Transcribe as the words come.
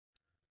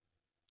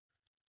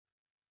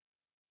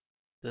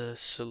The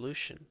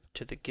solution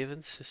to the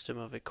given system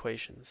of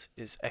equations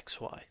is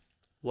xy.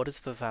 What is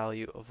the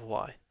value of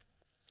y?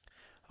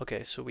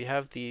 Okay, so we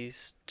have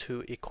these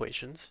two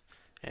equations,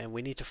 and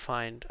we need to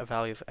find a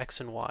value of x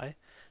and y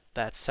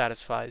that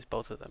satisfies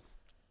both of them.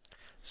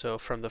 So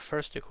from the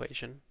first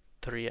equation,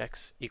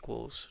 3x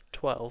equals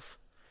 12,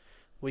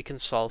 we can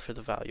solve for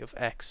the value of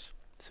x.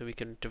 So we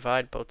can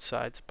divide both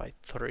sides by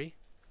 3.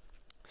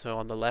 So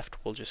on the left,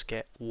 we'll just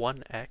get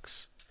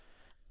 1x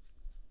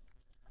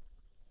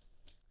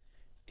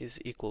is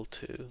equal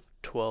to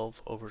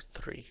 12 over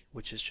 3,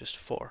 which is just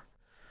 4.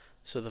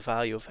 So the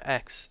value of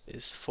x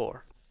is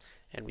 4.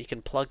 And we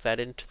can plug that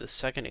into the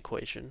second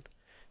equation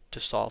to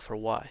solve for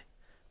y.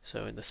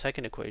 So in the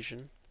second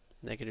equation,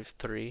 negative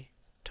 3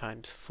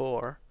 times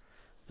 4,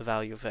 the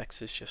value of x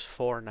is just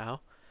 4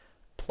 now,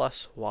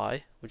 plus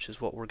y, which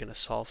is what we're going to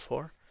solve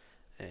for,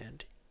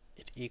 and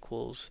it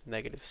equals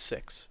negative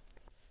 6.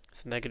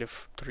 So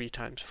negative 3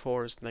 times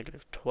 4 is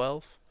negative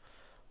 12,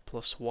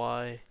 plus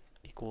y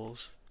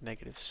equals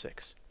negative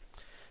 6.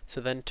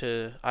 So then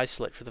to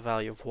isolate for the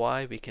value of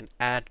y, we can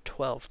add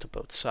 12 to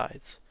both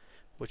sides,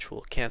 which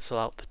will cancel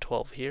out the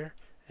 12 here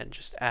and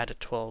just add a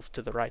 12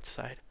 to the right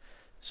side.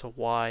 So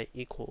y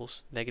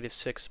equals negative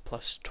 6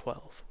 plus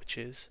 12, which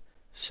is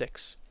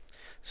 6.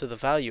 So the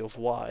value of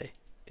y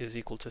is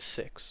equal to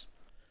 6,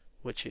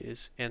 which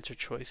is answer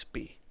choice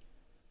B.